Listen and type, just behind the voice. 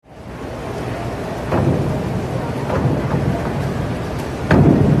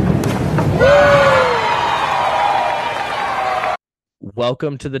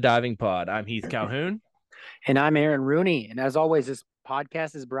Welcome to the Diving Pod. I'm Heath Calhoun. And I'm Aaron Rooney. And as always, this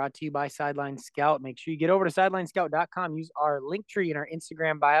podcast is brought to you by Sideline Scout. Make sure you get over to sidelinescout.com. Use our link tree in our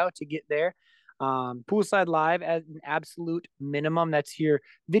Instagram bio to get there. Poolside Live at an absolute minimum. That's your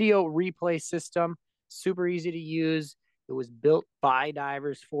video replay system. Super easy to use. It was built by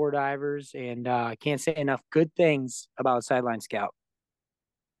divers for divers. And I can't say enough good things about Sideline Scout.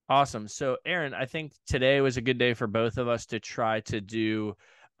 Awesome. So, Aaron, I think today was a good day for both of us to try to do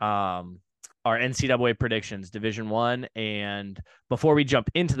our NCAA predictions, Division One. And before we jump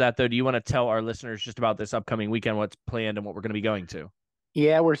into that, though, do you want to tell our listeners just about this upcoming weekend, what's planned and what we're going to be going to?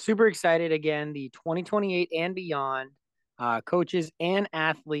 Yeah, we're super excited. Again, the 2028 and beyond coaches and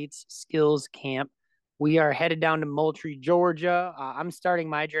athletes skills camp. We are headed down to Moultrie, Georgia. I'm starting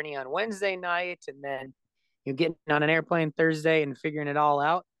my journey on Wednesday night and then getting on an airplane Thursday and figuring it all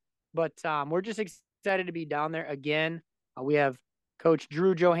out. But we're just excited to be down there again. We have Coach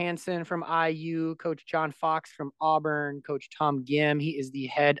Drew Johansson from IU, Coach John Fox from Auburn, Coach Tom Gim. He is the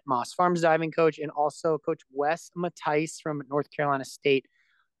head Moss Farms diving coach, and also Coach Wes Mattice from North Carolina State.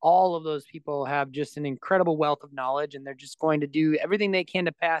 All of those people have just an incredible wealth of knowledge, and they're just going to do everything they can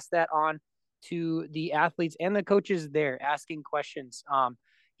to pass that on to the athletes and the coaches there, asking questions.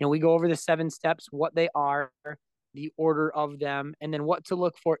 We go over the 7 steps, what they are, the order of them, and then what to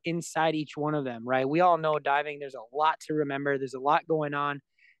look for inside each one of them, right? We all know diving, there's a lot to remember. There's a lot going on.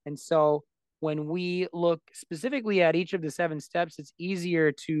 And so when we look specifically at each of the 7 steps, it's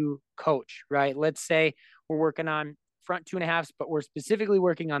easier to coach, right? Let's say we're working on front 2.5s, but we're specifically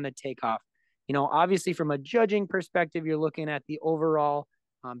working on the takeoff. Obviously from a judging perspective, you're looking at the overall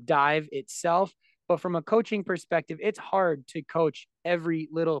dive itself. But from a coaching perspective, it's hard to coach every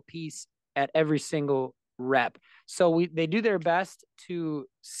little piece at every single rep. So they do their best to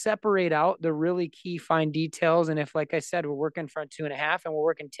separate out the really key fine details. And if, like I said, we're working front 2.5 and we're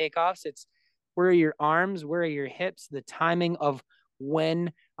working takeoffs, it's where are your arms, where are your hips, the timing of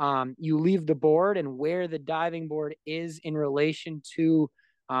when you leave the board and where the diving board is in relation to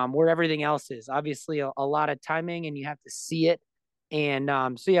where everything else is. Obviously, a lot of timing, and you have to see it. And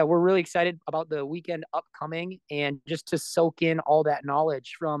we're really excited about the weekend upcoming and just to soak in all that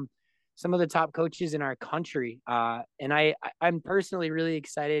knowledge from some of the top coaches in our country. And I'm personally really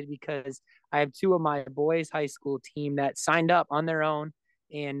excited because I have 2 of my boys' high school team that signed up on their own.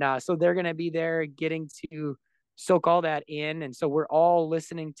 And so they're going to be there getting to soak all that in. And so we're all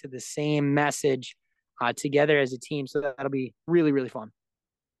listening to the same message together as a team. So that'll be really, really fun.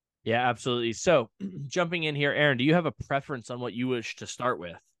 Yeah, absolutely. So jumping in here, Aaron, do you have a preference on what you wish to start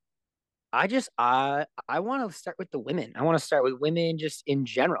with? I want to start with the women. I want to start with women just in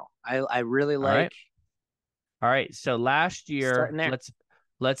general. I really All like right. All right. So last year, starting there.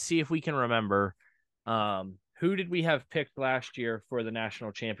 let's see if we can remember. Who did we have picked last year for the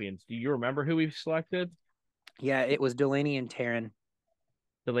national champions? Do you remember who we selected? Yeah, it was Delaney and Taryn.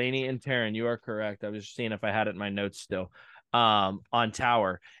 Delaney and Taryn, you are correct. I was just seeing if I had it in my notes still. On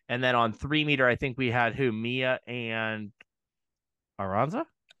tower. And then on 3-meter, I think we had who? Mia and Aranza?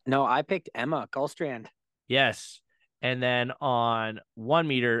 No, I picked Emma Gulstrand. Yes. And then on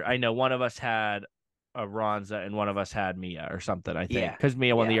 1-meter, I know one of us had Aranza and one of us had Mia or something, I think, because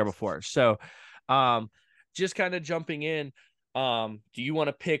Mia won the year before. So just kind of jumping in, do you want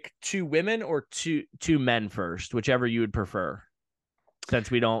to pick 2 women or two men first, whichever you would prefer, since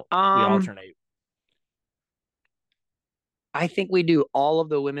we alternate? I think we do all of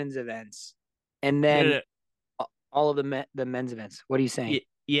the women's events and then No. all of the men's events. What are you saying?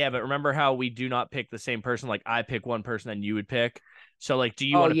 Yeah, but remember how we do not pick the same person? Like I pick one person and you would pick. So like, do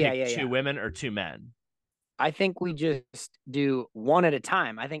you want to pick 2 women or 2 men? I think we just do one at a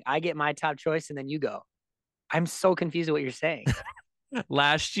time. I think I get my top choice and then you go. I'm so confused with what you're saying.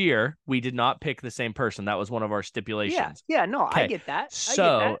 Last year, we did not pick the same person. That was one of our stipulations. Yeah, no, okay. I get that.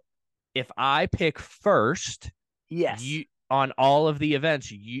 So if I pick first, yes, on all of the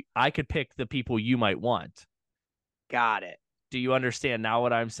events, I could pick the people you might want. Got it. Do you understand now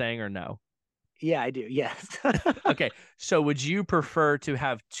what I'm saying or no? Yeah, I do. Yes. Okay. So would you prefer to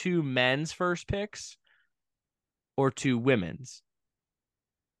have 2 men's first picks or 2 women's?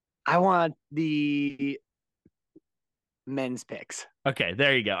 I want the men's picks. Okay,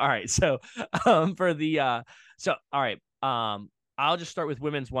 there you go. All right. So all right. I'll just start with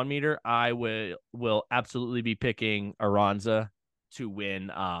women's 1-meter. I will absolutely be picking Aranza to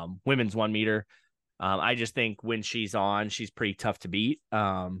win women's 1-meter. I just think when she's on, she's pretty tough to beat.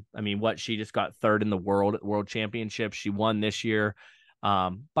 She just got 3rd in the world championship. She won this year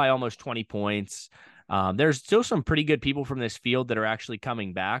by almost 20 points. There's still some pretty good people from this field that are actually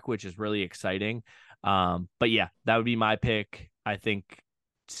coming back, which is really exciting. But yeah, that would be my pick. I think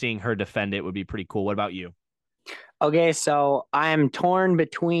seeing her defend it would be pretty cool. What about you? Okay, so I'm torn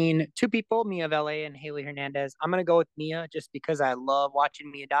between two people, Mia Vele and Haley Hernandez. I'm gonna go with Mia just because I love watching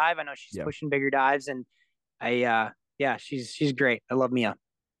Mia dive. I know she's Yeah. pushing bigger dives, and yeah, she's great. I love Mia.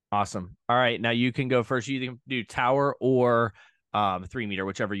 Awesome. All right. Now you can go first. You can do tower or 3 meter,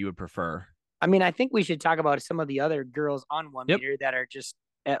 whichever you would prefer. I mean, I think we should talk about some of the other girls on one Yep. meter that are just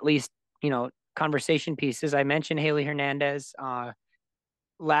at least, conversation pieces. I mentioned Haley Hernandez.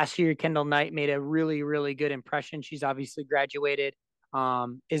 Last year, Kendall Knight made a really, really good impression. She's obviously graduated.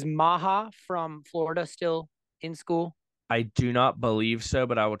 Is Maha from Florida still in school? I do not believe so,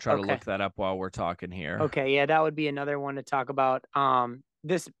 but I will try to Okay. look that up while we're talking here. Okay. Yeah, that would be another one to talk about.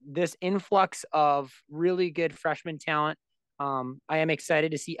 This influx of really good freshman talent. I am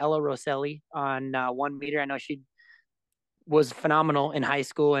excited to see Ella Rosselli on 1 meter. I know she was phenomenal in high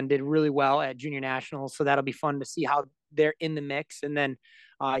school and did really well at junior nationals. So that'll be fun to see how they're in the mix. And then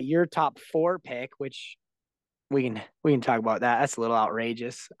your top four pick, which we can talk about that. That's a little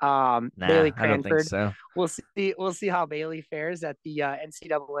outrageous. Nah, Bailey I don't think Cranford. so. We'll see how Bailey fares at the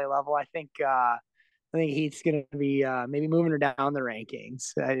NCAA level. I think he's going to be maybe moving her down the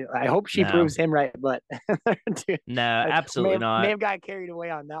rankings. I hope she No, proves him right, but dude, no, I may absolutely have, may not. have got carried away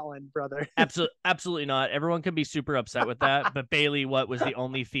on that one, brother. Absolutely not. Everyone could be super upset with that. But Bailey, what was the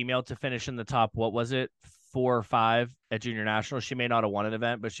only female to finish in the top? What was it? 4 or 5 at junior national. She may not have won an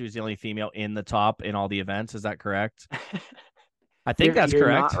event, but she was the only female in the top in all the events. Is that correct? I think that's You're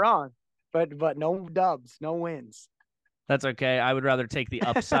not correct. wrong, but no dubs, no wins. That's okay. I would rather take the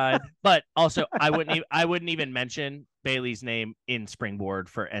upside, but also I wouldn't even mention Bailey's name in springboard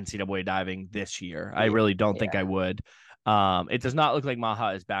for NCAA diving this year. I Yeah, really don't think I yeah. would. It does not look like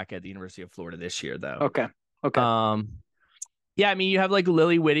Maha is back at the University of Florida this year, though. Okay, okay. Um, yeah, I mean, you have like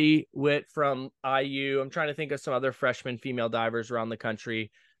Lily Witt from IU. I'm trying to think of some other freshman female divers around the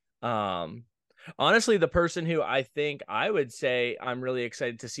country. Um, Honestly, the person who I think I would say I'm really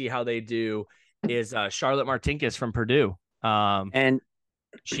excited to see how they do is Charlotte Martinkus from Purdue. Um, And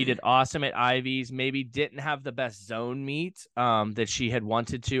she did awesome at Ivies. Maybe didn't have the best zone meet that she had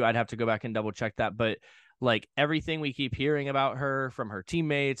wanted to. I'd have to go back and double check that, but like everything we keep hearing about her from her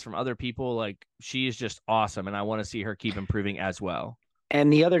teammates, from other people, like she is just awesome, and I want to see her keep improving as well.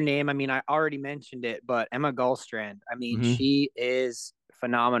 and the other name, I mean, I already mentioned it, but Emma Gulstrand. I mean, Mm-hmm. she is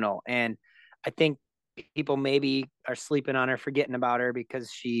phenomenal, and I think people maybe are sleeping on her, forgetting about her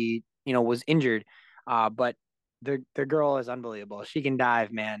because she, was injured. But the girl is unbelievable. She can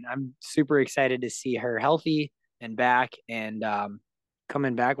dive, man. I'm super excited to see her healthy and back, and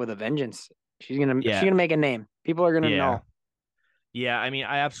coming back with a vengeance. She's Yeah, gonna make a name. People are gonna yeah, know. yeah. I mean,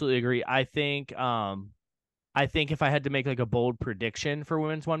 I absolutely agree. I think if I had to make like a bold prediction for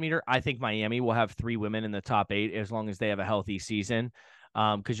women's 1 meter, I think Miami will have 3 women in the top 8 as long as they have a healthy season.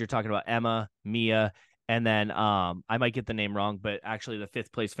 Because you're talking about Emma, Mia, and then I might get the name wrong, but actually the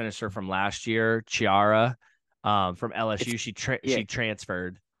 5th place finisher from last year, Chiara, from It's LSU, yeah, she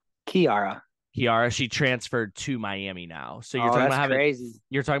transferred. Kiara. Kiara, she transferred to Miami now. So Oh, that's crazy.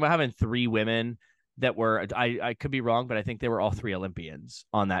 you're talking about having 3 women that were I could be wrong, but I think they were all 3 Olympians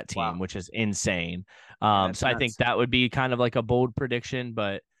on that team, Wow. which is insane. Yeah, that's So I think nuts. that would be kind of like a bold prediction,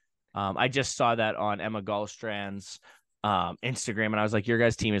 but I just saw that on Emma Gallstrand's Instagram, and I was like, your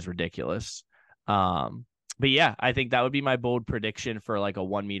guys' team is ridiculous. Um, but yeah, I think that would be my bold prediction for like a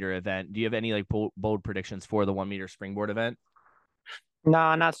 1 meter event. Do you have any like bold predictions for the 1 meter springboard event?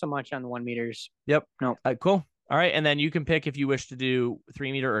 No, not so much on the 1 meters. Yep. No. Cool. All right. And then you can pick if you wish to do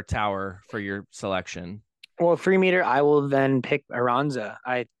 3 meter or tower for your selection. Well, 3 meter, I will then pick Aranza.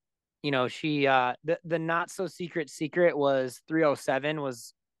 She the not so secret was 307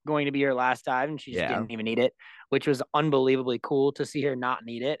 was going to be her last dive, and she just Yeah. didn't even need it, which was unbelievably cool to see her not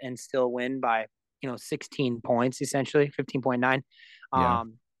need it and still win by 16 points, essentially 15.9. Yeah.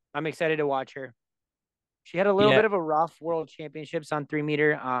 I'm excited to watch her. She had a little Yeah. bit of a rough World Championships on 3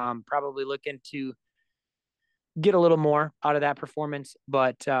 meter. Probably looking to get a little more out of that performance,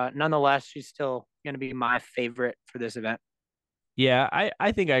 but nonetheless, she's still going to be my favorite for this event. Yeah.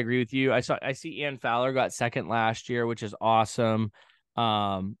 I think I agree with you. I see Ian Fowler got second last year, which is awesome.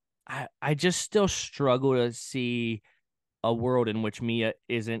 I just still struggle to see a world in which Mia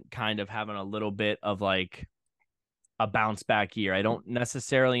isn't kind of having a little bit of like a bounce back year. I don't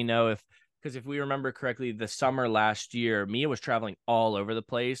necessarily know if because if we remember correctly, the summer last year, Mia was traveling all over the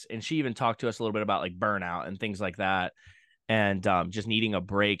place, and she even talked to us a little bit about like burnout and things like that, and just needing a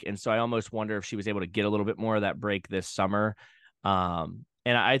break. And so I almost wonder if she was able to get a little bit more of that break this summer.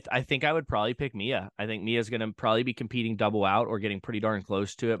 And I think I would probably pick Mia. I think Mia's going to probably be competing double out or getting pretty darn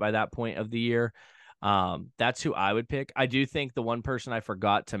close to it by that point of the year. That's who I would pick. I do think the one person I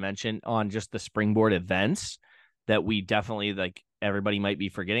forgot to mention on just the springboard events that we definitely like everybody might be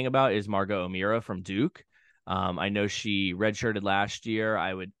forgetting about is Margot O'Meara from Duke. I know she redshirted last year.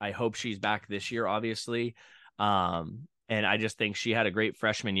 I hope she's back this year, obviously. And I just think she had a great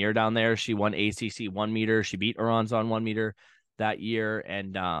freshman year down there. She won ACC 1 meter. She beat Iran's on 1 meter that year.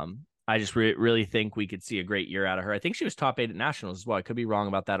 And I just really think we could see a great year out of her. I think she was top 8 at nationals as well. I could be wrong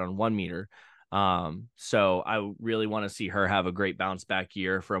about that on 1 meter. So I really want to see her have a great bounce back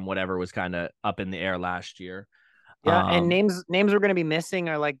year from whatever was kind of up in the air last year. Yeah, and Um, names we're going to be missing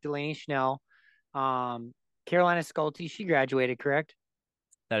are like Delaney Schnell, Carolina Sculte. She graduated, correct?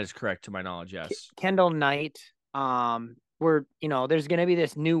 that is correct to my knowledge. Yes. Kendall Knight. We're there's going to be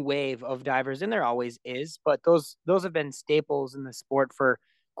this new wave of divers, and there always is, but those have been staples in the sport for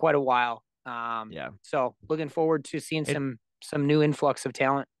quite a while. Yeah. So looking forward to seeing It, some new influx of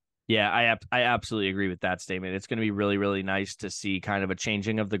talent. yeah, I absolutely agree with that statement. It's going to be really, really nice to see kind of a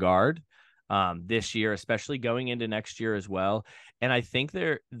changing of the guard this year, especially going into next year as well. And I think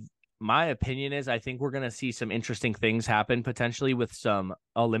my opinion is, I think we're going to see some interesting things happen potentially with some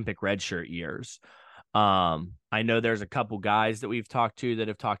Olympic redshirt years. I know there's a couple guys that we've talked to that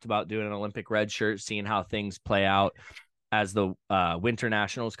have talked about doing an Olympic redshirt, seeing how things play out as the winter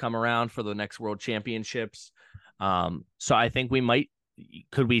nationals come around for the next world championships. So I think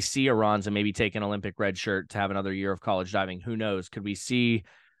could we see Aranza maybe take an Olympic red shirt to have another year of college diving? Who knows? Could we see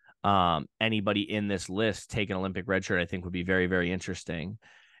anybody in this list take an Olympic red shirt? I think would be very, very interesting.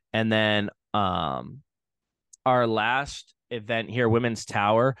 And then our last event here, women's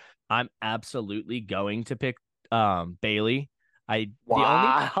tower, I'm absolutely going to pick Bailey. The only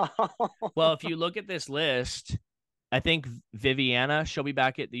Wow. well, if you look at this list, I think Viviana, she'll be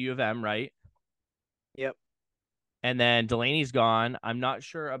back at the U of M, right? Yep. And then Delaney's gone. I'm not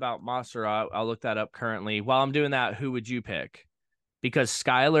sure about Montserrat. I'll look that up currently. While I'm doing that, who would you pick? Because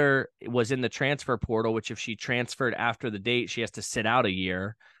Skylar was in the transfer portal, which if she transferred after the date, she has to sit out a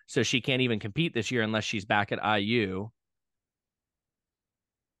year. So she can't even compete this year unless she's back at IU.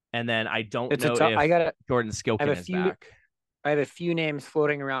 And then I don't It's a know tough. if Jordan I have Skilkin a is few. back. I have a few names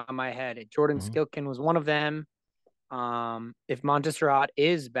floating around my head. Jordan Mhm. Skilkin was one of them. If Montserrat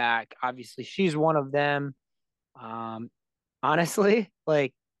is back, obviously she's one of them. Um, honestly,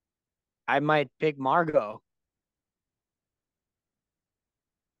 like I might pick Margot.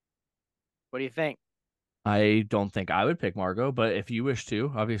 What do you think? I don't think I would pick Margot, but if you wish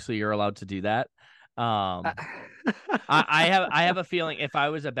to, obviously you're allowed to do that. Um, I have a feeling if I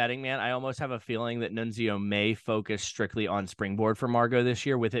was a betting man, I almost have a feeling that Nunzio may focus strictly on springboard for Margot this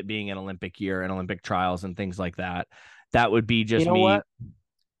year, with it being an Olympic year and Olympic trials and things like that. That would be You just know me. what?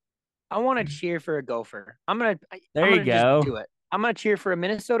 I want to cheer for a Gopher. I'm There you gonna just go. do it. I'm gonna cheer for a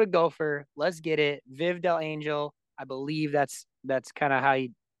Minnesota Gopher. Let's get it. Viv Del Angel. I believe that's kind of how you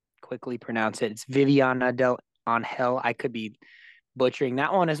quickly pronounce it. It's Viviana Del Angel. I could be butchering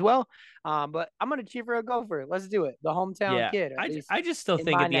that one as well. But I'm gonna cheer for a Gopher. Let's do it. The hometown Yeah, kid, or at least I just still in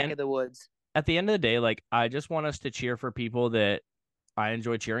think my neck of the woods. at the end of the day, like I just want us to cheer for people that I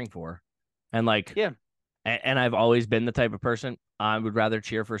enjoy cheering for, and like Yeah. and I've always been the type of person I would rather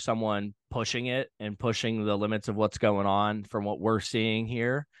cheer for someone pushing it and pushing the limits of what's going on from what we're seeing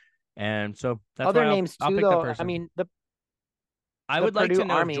here. And so that's Other why names I'll too, pick that though. I person. mean, I the would like Purdue to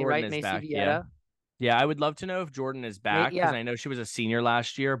know if Army, Jordan right? is Macy back. Yeah. Vieta. Yeah, I would love to know if Jordan is back because Yeah. I know she was a senior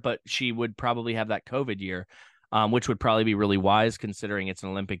last year, but she would probably have that COVID year, which would probably be really wise considering it's an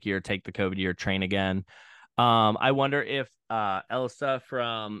Olympic year. Take the COVID year, train again. I wonder if Elsa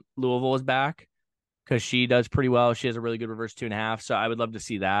from Louisville is back because she does pretty well. She has a really good reverse 2.5, so I would love to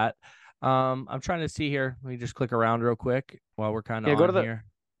see that. I'm trying to see here. Let me just click around real quick while we're kind of Yeah. on here.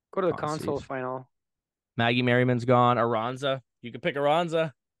 Go to the console Consies. final. Maggie Merriman's gone. Aranza. You can pick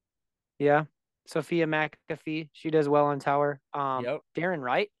Aranza. Yeah. Sophia McAfee. She does well on tower. Yep. Darren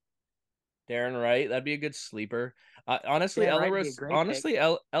Wright. Darren Wright. That'd be a good sleeper. Honestly, Darren Wright would be a great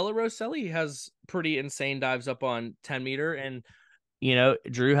pick. Ella Rosselli has pretty insane dives up on 10 meter, and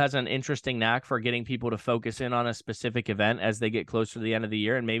Drew has an interesting knack for getting people to focus in on a specific event as they get closer to the end of the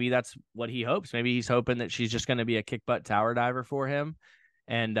year. And maybe that's what he hopes. Maybe he's hoping that she's just going to be a kick butt tower diver for him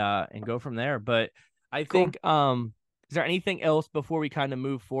and go from there. But I Cool. think, is there anything else before we kind of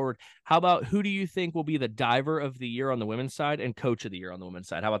move forward? How about who do you think will be the diver of the year on the women's side and coach of the year on the women's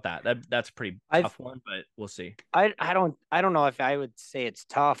side? How about that? That's a pretty I've tough one, but we'll see. I don't know if I would say it's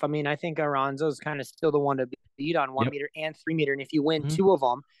tough. I mean, I think Aranzo's kind of still the one to beat on one Yep. meter and 3 meter. And if you win Mhm. two of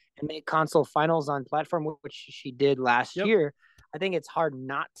them and make console finals on platform, which she did last Yep. year, I think it's hard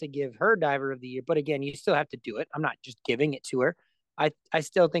not to give her diver of the year. But again, you still have to do it. I'm not just giving it to her. I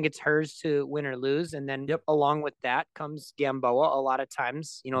still think it's hers to win or lose. And then Yep. along with that comes Gamboa. A lot of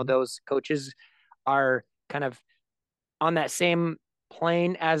times, Mhm. those coaches are kind of on that same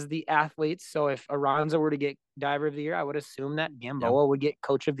plane as the athletes. So if Aranza were to get diver of the year, I would assume that Yeah. Gamboa would get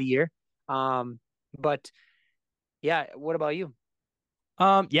coach of the year. But yeah, what about you?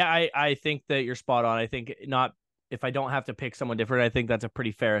 Yeah, I think that you're spot on. I think not if I don't have to pick someone different, I think that's a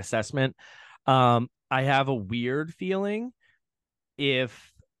pretty fair assessment. I have a weird feeling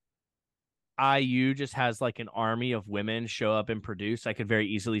if IU just has like an army of women show up and produce, I could very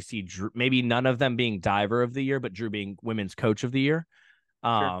easily see Drew, maybe none of them being diver of the year, but Drew being women's coach of the year.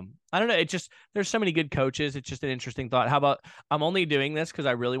 Sure. I don't know. It just there's so many good coaches. It's just an interesting thought. How about I'm only doing this because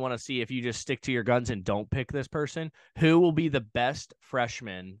I really want to see if you just stick to your guns and don't pick this person. Who will be the best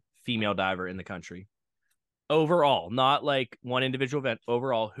freshman female diver in the country overall? Not like one individual event.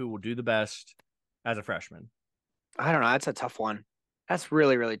 Overall, who will do the best as a freshman? I don't know. That's a tough one. That's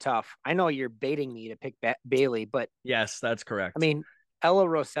really, really tough. I know you're baiting me to pick Bailey, but Yes, that's I correct. mean, Ella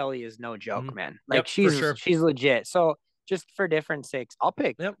Rosselli is no joke, Mhm. man. Like Yep, for she's sure. she's legit. So just for different sakes, I'll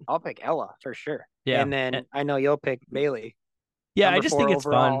pick Yep. I'll pick Ella for sure. Yeah. And then I know you'll pick Bailey, Yeah, I number just four think it's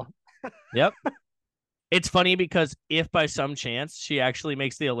overall. fun. Yep. It's funny because if by some chance she actually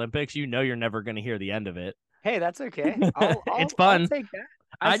makes the Olympics, you know you're never going to hear the end of it. Hey, that's okay. I'll It's I'll I'll fun. take that.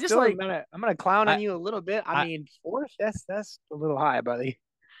 I I just still am like gonna clown on I you a little bit. I I mean, fourth, that's a little high, buddy.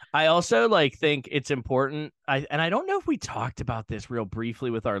 I also like think it's important. I don't know if we talked about this real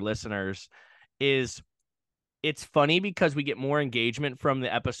briefly with our listeners is it's funny because we get more engagement from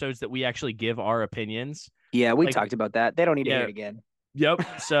the episodes that we actually give our opinions. Yeah, we Like talked about that. They don't need to hear yeah, it again. yep.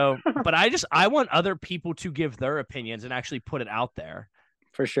 So, but I want other people to give their opinions and actually put it out there.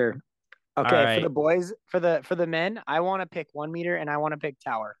 For sure. All Okay, for the right. boys, for the men, I want to pick 1 meter and I want to pick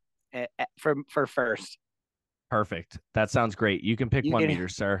tower for first. Perfect. That sounds great. You can pick You one can meter,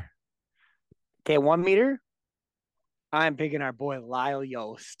 sir. okay, 1 meter. I'm picking our boy Lyle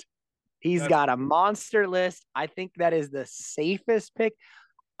Yost. He's That's got a monster list. I think that is the safest pick.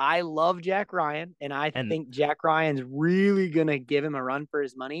 I love Jack Ryan, and I and think Jack Ryan's really gonna give him a run for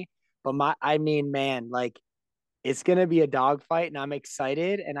his money. But I mean, man, like it's gonna be a dogfight, and I'm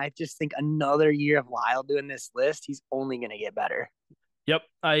excited. And I just think another year of Lyle doing this list, he's only gonna get better. yep,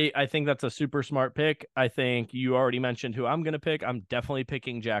 I think that's a super smart pick. I think you already mentioned who I'm going to pick. I'm definitely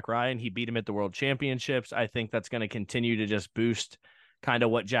picking Jack Ryan. He beat him at the World Championships. I think that's going to continue to just boost kind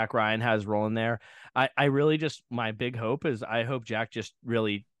of what Jack Ryan has rolling there. I really just my big hope is I hope Jack just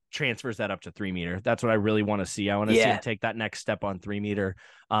really transfers that up to 3 meter. That's what I really want to see. I want to see him Yeah, take that next step on 3 meter,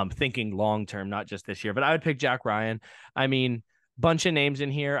 thinking long term, not just this year. But I would pick Jack Ryan. I mean, bunch of names in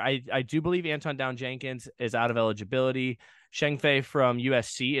here. I do believe Anton Down Jenkins is out of eligibility. Sheng Fei from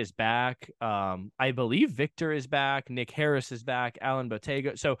USC is back. I believe Victor is back. Nick Harris is back. Alan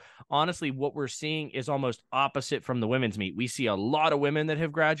Bottega. So honestly, what we're seeing is almost opposite from the women's meet. We see a lot of women that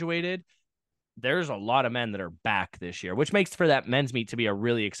have graduated. There's a lot of men that are back this year, which makes for that men's meet to be a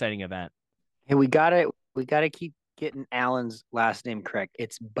really exciting event. hey, we gotta keep getting Allen's last name correct.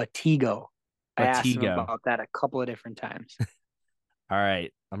 It's Batigo. I asked him Bottega. about that a couple of different times. All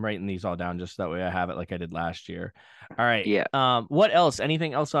right. I'm writing these all down just so that way I have it like I did last year. All right. Yeah. What else?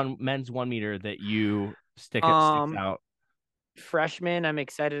 Anything else on men's 1 meter that you sticks Um, out? freshman, I'm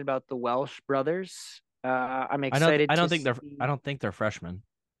excited about the Welsh brothers. I'm excited I to don't think I see. don't think they're freshmen.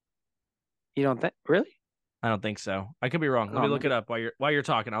 You don't think really? I don't think so. I could be wrong. Let Oh, me look it maybe up while you're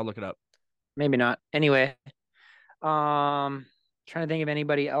talking. I'll look it up. maybe not. Anyway, trying to think of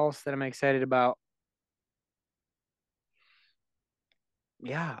anybody else that I'm excited about.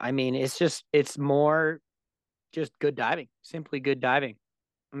 Yeah, I mean, it's more just good diving, simply good diving.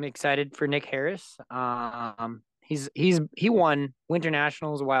 I'm excited for Nick Harris. He won Winter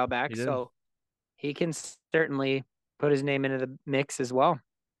Nationals a while back, You did. so he can certainly put his name into the mix as well.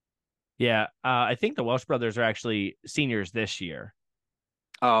 Yeah. I think the Welsh brothers are actually seniors this year,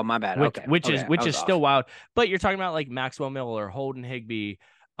 Oh, my bad. which Okay, which is okay, I which was is still off. wild. But you're talking about like Maxwell Miller, Holden Higby.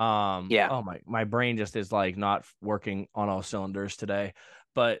 Yeah, Oh my brain just is like not working on all cylinders today.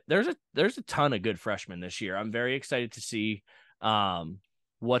 But there's a ton of good freshmen this year. I'm very excited to see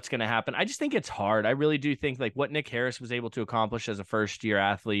what's going to happen. I just think it's hard. I really do think like what Nick Harris was able to accomplish as a first year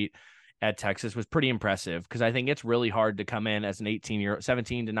athlete at Texas was pretty impressive because I think it's really hard to come in as an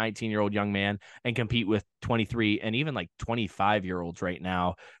 17 to 19-year-old young man and compete with 23 and even like 25-year-olds right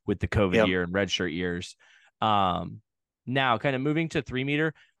now with the COVID yep, year and redshirt years. Um, Now kind of moving to 3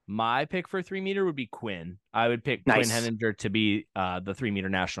 meter, my pick for 3 meter would be Quinn. I would pick Quinn nice, Henninger to be the 3 meter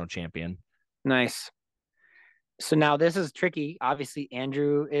national champion. nice. So now this is tricky. Obviously,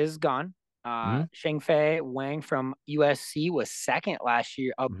 Andrew is gone. Mm-hmm. Shengfei Wang from USC was second last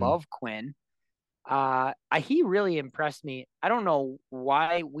year Mm-hmm. above Quinn. He really impressed me. I don't know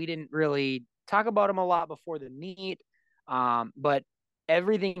why we didn't really talk about him a lot before the meet. But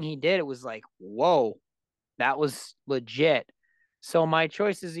everything he did, it was like, whoa, that was legit. So my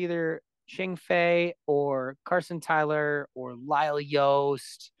choice is either Xing Fei or Carson Tyler or Lyle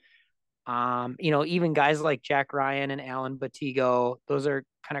Yost. Even guys like Jack Ryan and Alan Batigo, those are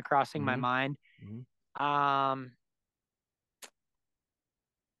kind of crossing my Mm-hmm. mind. Mm-hmm. Um,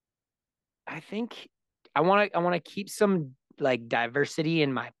 I think I want to keep some like diversity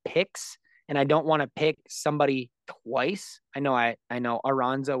in my picks, and I don't want to pick somebody twice. I know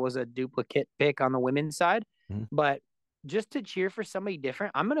Aranza was a duplicate pick on the women's side, Mm-hmm. but just to cheer for somebody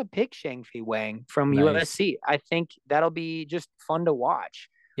different, I'm gonna pick Shangfi Wang from Nice. USC. I think that'll be just fun to watch.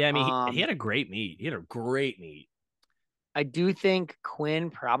 Yeah, I mean, he Um, had a great meet. He had a great meet. I do think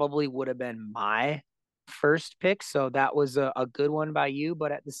Quinn probably would have been my first pick, so that was a good one by you.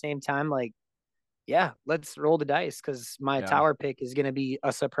 But at the same time, like, yeah, let's roll the dice because my Yeah. tower pick is going to be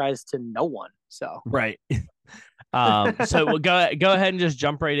a surprise to no one. So Right. So we'll go ahead and just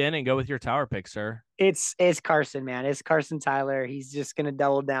jump right in and go with your tower pick, sir. it's Carson, man. It's Carson Tyler. He's just going to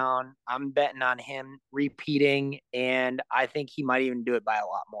double down. I'm betting on him repeating, and I think he might even do it by a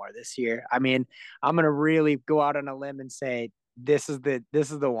lot more this year. I mean, I'm going to really go out on a limb and say this is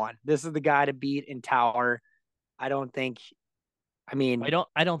the one. This is the guy to beat in tower. I don't think. I mean, I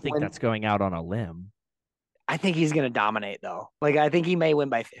don't think when that's going out on a limb. I think he's going to dominate though. Like I think he may win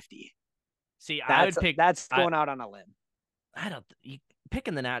by 50. See, I That's would pick. that's I going out on a limb. I don't you,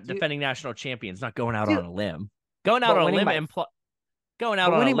 picking the Dude, defending national champions, not going out dude, on a limb. Going out but on a winning limb by impl- Going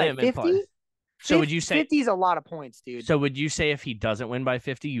out but on a winning by limb imply. 50, So would you say? 50 is a lot of points, dude. So would you say if he doesn't win by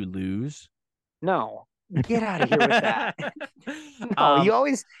 50, you lose? No, get out of here with that. No, um, you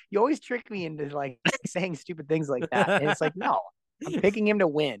always trick me into like saying stupid things like that, and it's like no, I'm picking him to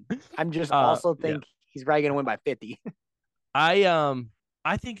win. I'm just also yeah. think he's probably gonna win by 50. I um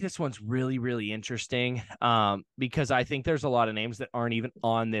I think this one's really really interesting because I think there's a lot of names that aren't even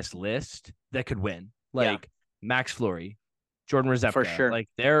on this list that could win. Yeah, Like Max Flory, Jordan for Rezepka. sure. Like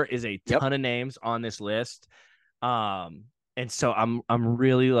there is a Yep. ton of names on this list. And so I'm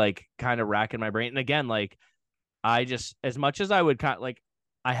really like kind of racking my brain. And again, like I just as much as I would kind of like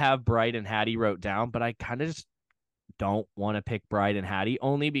I have Bright and Hattie wrote down, but I kind of just don't want to pick Bright and Hattie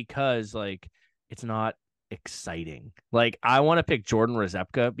only because like it's not exciting. Like I want to pick Jordan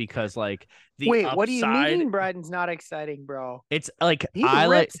Rezepka because like the Wait, what do you upside, mean Bryden's not exciting, bro? it's like He I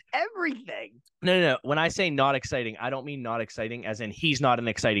like rips everything. no. When I say not exciting, I don't mean not exciting as in he's not an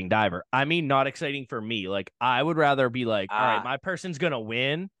exciting diver. I mean not exciting for me. Like I would rather be like, all right, Ah, my person's gonna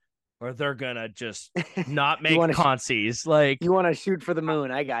win, or they're gonna just not you make want to consies. Like you want to shoot for the moon?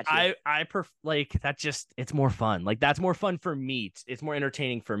 I got you. like that just it's more fun. Like that's more fun for me. It's more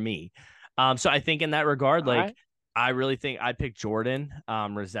entertaining for me. So I think in that regard, All like right. I really think I'd pick Jordan,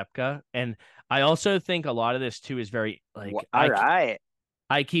 Rezepka, and I also think a lot of this too is very like All right.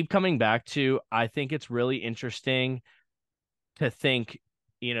 I keep coming back to I think it's really interesting to think,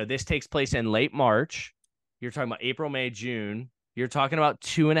 this takes place in late March. You're talking about April, May, June. You're talking about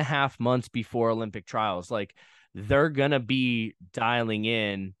 2.5 months before Olympic trials. Like they're going to be dialing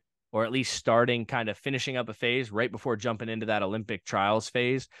in or at least starting kind of finishing up a phase right before jumping into that Olympic trials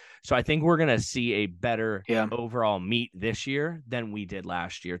phase. So I think we're going to see a better Yeah. overall meet this year than we did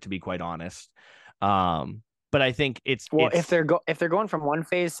last year, to be quite honest. But I think Well, if it's if they're going from one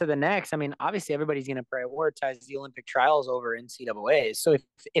phase to the next, I mean, obviously everybody's going to prioritize the Olympic trials over NCAA. So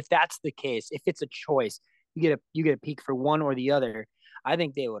if that's the case, if it's a choice, you get a peak for one or the other. I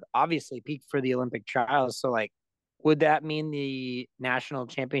think they would obviously peak for the Olympic trials. So like, would that mean the national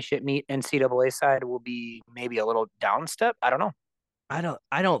championship meet NCAA side will be maybe a little down step? I don't know. I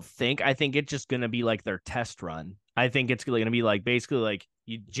think it's just gonna be like their test run. I think it's gonna be like basically like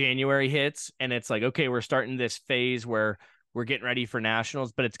January hits and it's like, okay, we're starting this phase where we're getting ready for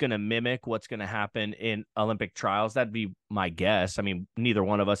nationals, but it's gonna mimic what's gonna happen in Olympic trials. That'd be my guess. I mean, neither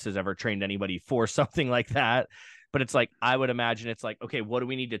one of us has ever trained anybody for something like that. But it's like I would imagine it's like, okay, what do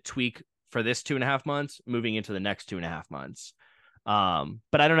we need to tweak for this 2.5 months moving into the next 2.5 months?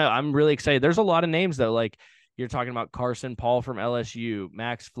 But I don't know. I'm really excited. There's a lot of names though. Like you're talking about Carson Paul from LSU,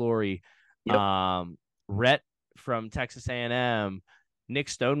 Max Flory, Yep. Rhett from Texas A&M. Nick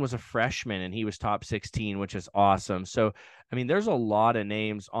Stone was a freshman and he was top 16, which is awesome. So, I mean, there's a lot of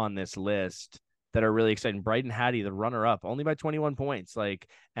names on this list that are really exciting. Bryden Hattie, the runner up, only by 21 points. Like,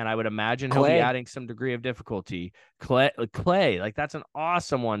 and I would imagine he'll be Clay. adding some degree of difficulty. Clay, like that's an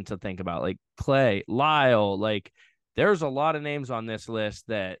awesome one to think about. Like Clay, Lyle, like there's a lot of names on this list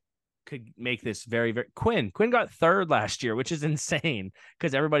that could make this very, very Quinn got third last year, which is insane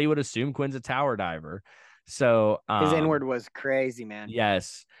because everybody would assume Quinn's a tower diver. So His inward was crazy, man.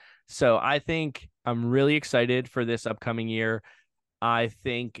 yes. So I think I'm really excited for this upcoming year. I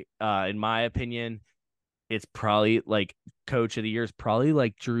think in my opinion, it's probably like coach of the year is probably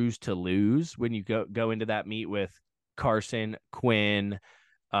like Drew's to lose when you go into that meet with Carson, Quinn,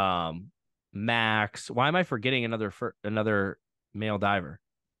 um, Max. Why am I forgetting another male diver?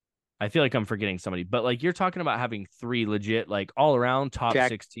 I feel like I'm forgetting somebody, but like you're talking about having three legit like all around top Jack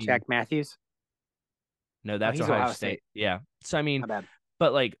 16. Matthews. No, Oh, that's he's Ohio Ohio State. State. Yeah. So I mean, My bad.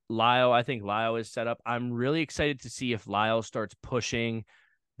 but like Lyle, I think Lyle is set up. I'm really excited to see if Lyle starts pushing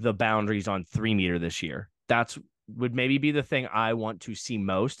the boundaries on 3 meter this year. That's would maybe be the thing I want to see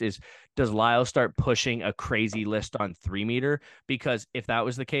most is does Lyle start pushing a crazy list on 3 meter? Because if that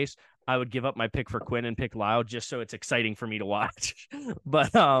was the case, I would give up my pick for Quinn and pick Lyle just so it's exciting for me to watch.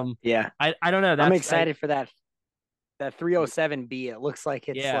 But Yeah, I don't know. I'm That's I excited for that 307B. It looks like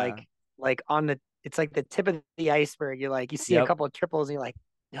it's yeah. like on the it's like the tip of the iceberg. You're like you see a Yep. couple of triples and you're like,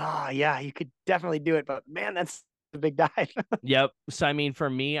 oh yeah, you could definitely do it, but man, that's a big dive. Yep. So I mean, for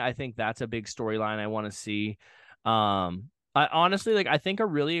me, I think that's a big storyline I want to see. I honestly like I think a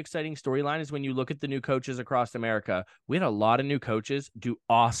really exciting storyline is when you look at the new coaches across America. We had a lot of new coaches do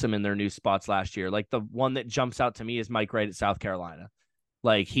awesome in their new spots last year. Like the one that jumps out to me is Mike Wright at South Carolina.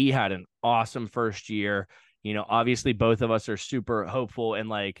 Like he had an awesome first year. Obviously both of us are super hopeful and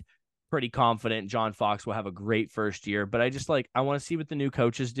like pretty confident John Fox will have a great first year. But I want to see what the new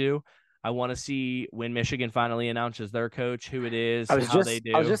coaches do. I want to see when Michigan finally announces their coach, who it is, how they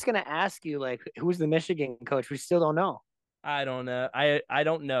I was do. just gonna ask you like who's the Michigan coach? We still don't know. I don't know. I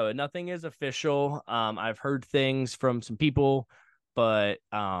don't know. Nothing is official. I've heard things from some people, but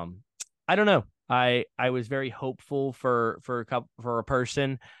I don't know. I was very hopeful for a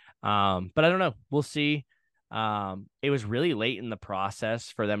person, but I don't know. We'll see. It was really late in the process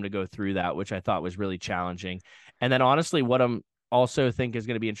for them to go through that, which I thought was really challenging. And then honestly, what I'm also think is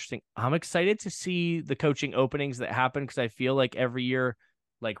going to be interesting. I'm excited to see the coaching openings that happen because I feel like every year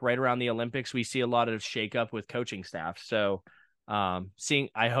like right around the Olympics, we see a lot of shakeup with coaching staff. So,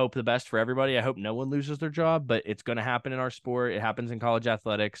 I hope the best for everybody. I hope no one loses their job, but it's going to happen in our sport. It happens in college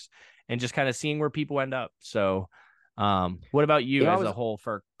athletics, and just kind of seeing where people end up. So, what about You you know, as a whole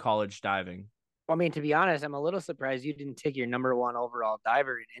for college diving? I mean, to be honest, I'm a little surprised you didn't take your number one overall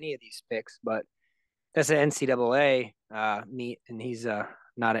diver in any of these picks, but that's an NCAA meet, and he's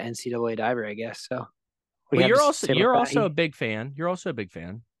not an NCAA diver, I guess. So we Well, have to say about you're that. also a big fan. You're also a big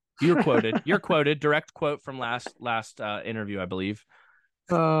fan. You're quoted. You're quoted. Direct quote from last interview, I believe.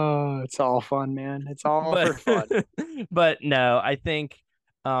 Oh, it's all fun, man. It's all But for fun. but no, I think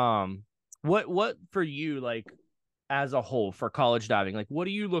um what for you like as a whole for college diving, like what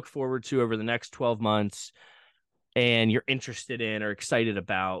do you look forward to over the next 12 months and you're interested in or excited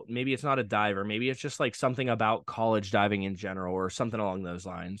about? Maybe it's not a diver, maybe it's just like something about college diving in general or something along those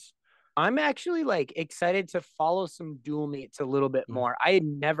lines. I'm actually like excited to follow some dual meets a little bit Mm. more. I had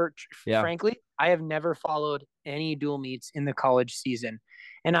never, Yeah. frankly, I have never followed any dual meets in the college season.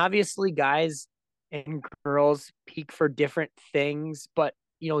 And obviously, guys and girls peak for different things, but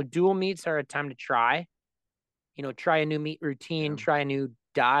dual meets are a time to try. Try a new meet routine, Yeah. try a new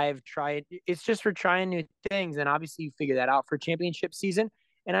dive, try it. It's just for trying new things. And obviously, you figure that out for championship season.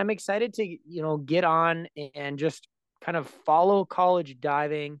 And I'm excited to, get on and just kind of follow college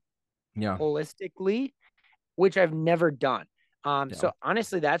diving Yeah. holistically, which I've never done. Yeah. So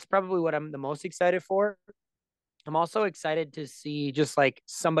honestly, that's probably what I'm the most excited for. I'm also excited to see just like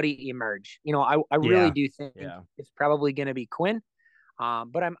somebody emerge. I really Yeah. do think Yeah. it's probably going to be Quinn.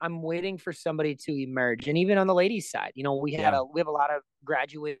 But I'm waiting for somebody to emerge. And even on the ladies' side, Yeah. we have a lot of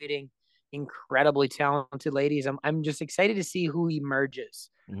graduating, incredibly talented ladies. I'm just excited to see who emerges,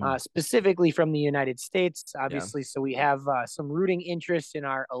 Mhm. specifically from the United States, Yeah. obviously. So we have some rooting interest in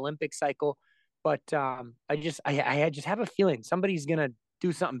our Olympic cycle. But I just have a feeling somebody's gonna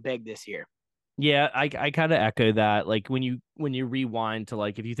do something big this year. Yeah, I kind of echo that. Like when you rewind to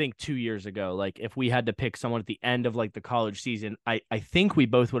like if you think 2 years ago, like if we had to pick someone at the end of like the college season, I think we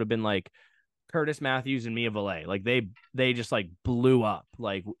both would have been like Curtis Matthews and Mia Valle. Like they just like blew up.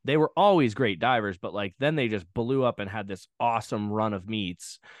 Like they were always great divers, but like then they just blew up and had this awesome run of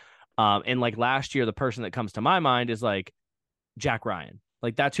meets. And like last year, the person that comes to my mind is like Jack Ryan.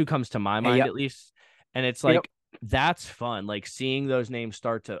 Like that's who comes to my Hey, mind yep, at least. And it's yep. like that's fun. Like seeing those names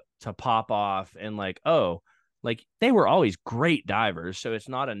start to pop off and like, oh, like they were always great divers. So it's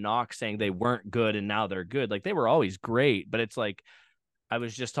not a knock saying they weren't good and now they're good. Like they were always great, but it's like I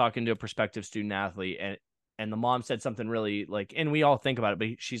was just talking to a prospective student athlete And the mom said something really like, and we all think about it, but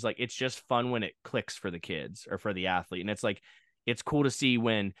she's like, it's just fun when it clicks for the kids or for the athlete. And it's like, it's cool to see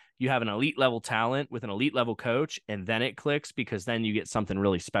when you have an elite level talent with an elite level coach and then it clicks, because then you get something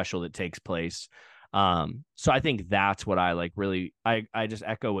really special that takes place. So I think that's what I like really, I just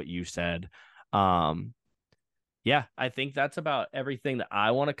echo what you said. Um, yeah, I think that's about everything that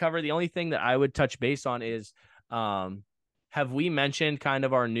I want to cover. The only thing that I would touch base on is, um, have we mentioned kind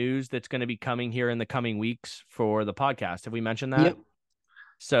of our news that's going to be coming here in the coming weeks for the podcast? Have we mentioned that? Yep.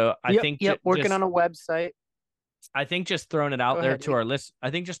 So I Yep. think Yep. Working just on a website. I think just throwing it out Go there ahead, to Nick. our list.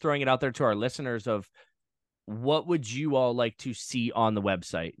 I think just throwing it out there to our listeners of what would you all like to see on the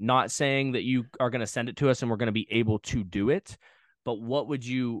website? Not saying that you are going to send it to us and we're going to be able to do it, but what would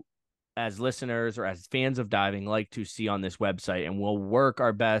you, as listeners or as fans of diving, like to see on this website? And we'll work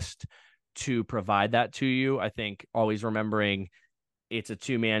our best to provide that to you. I think always remembering it's a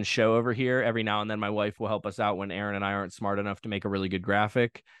two-man show over here. Every now and then my wife will help us out when Aaron and I aren't smart enough to make a really good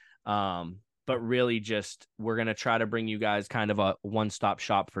graphic. But really just we're going to try to bring you guys kind of a one-stop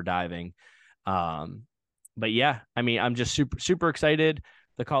shop for diving. Um, but yeah, I mean, I'm just super excited.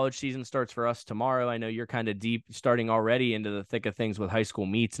 The college season starts for us tomorrow. I know you're kind of deep starting already into the thick of things with high school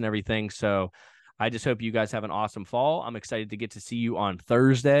meets and everything. So I just hope you guys have an awesome fall. I'm excited to get to see you on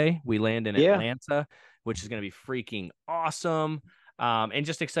Thursday. We land in Yeah. Atlanta, which is going to be freaking awesome. And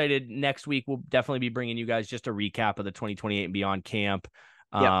just excited. Next week, we'll definitely be bringing you guys just a recap of the 2028 and beyond camp.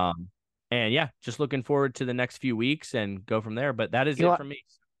 Yep. And yeah, just looking forward to the next few weeks and go from there. But that is You it want from me.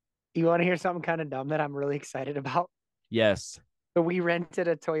 you want to hear something kind of dumb that I'm really excited about? Yes. So we rented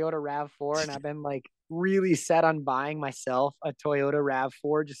a Toyota RAV4, and I've been like really set on buying myself a Toyota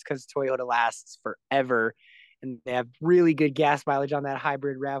RAV4 just because Toyota lasts forever, and they have really good gas mileage on that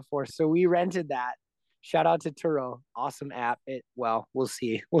hybrid RAV4. So we rented that. Shout out to Turo, awesome app. We'll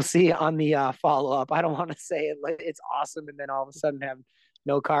see. We'll see on the follow up. I don't want to say it like it's awesome, and then all of a sudden have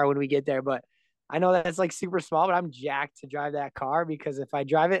no car when we get there, but. I know that's like super small, but I'm jacked to drive that car because if I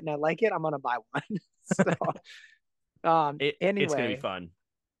drive it and I like it, I'm gonna buy one. So It's gonna be anyway, fun.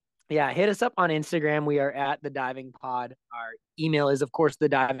 yeah, hit us up on Instagram. We are at the diving pod. Our email is, of course,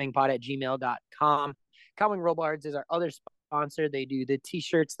 thedivingpod@gmail.com. Coming Robards is our other sponsor. They do the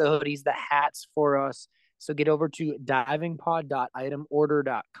t-shirts, the hoodies, the hats for us. So get over to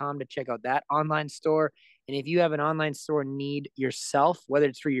divingpod.itemorder.com to check out that online store. And if you have an online store need yourself, whether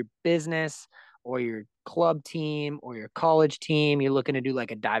it's for your business or your club team or your college team, you're looking to do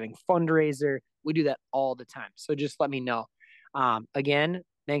like a diving fundraiser, we do that all the time. So just let me know. Again,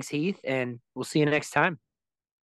 thanks, Heath, and we'll see you next time.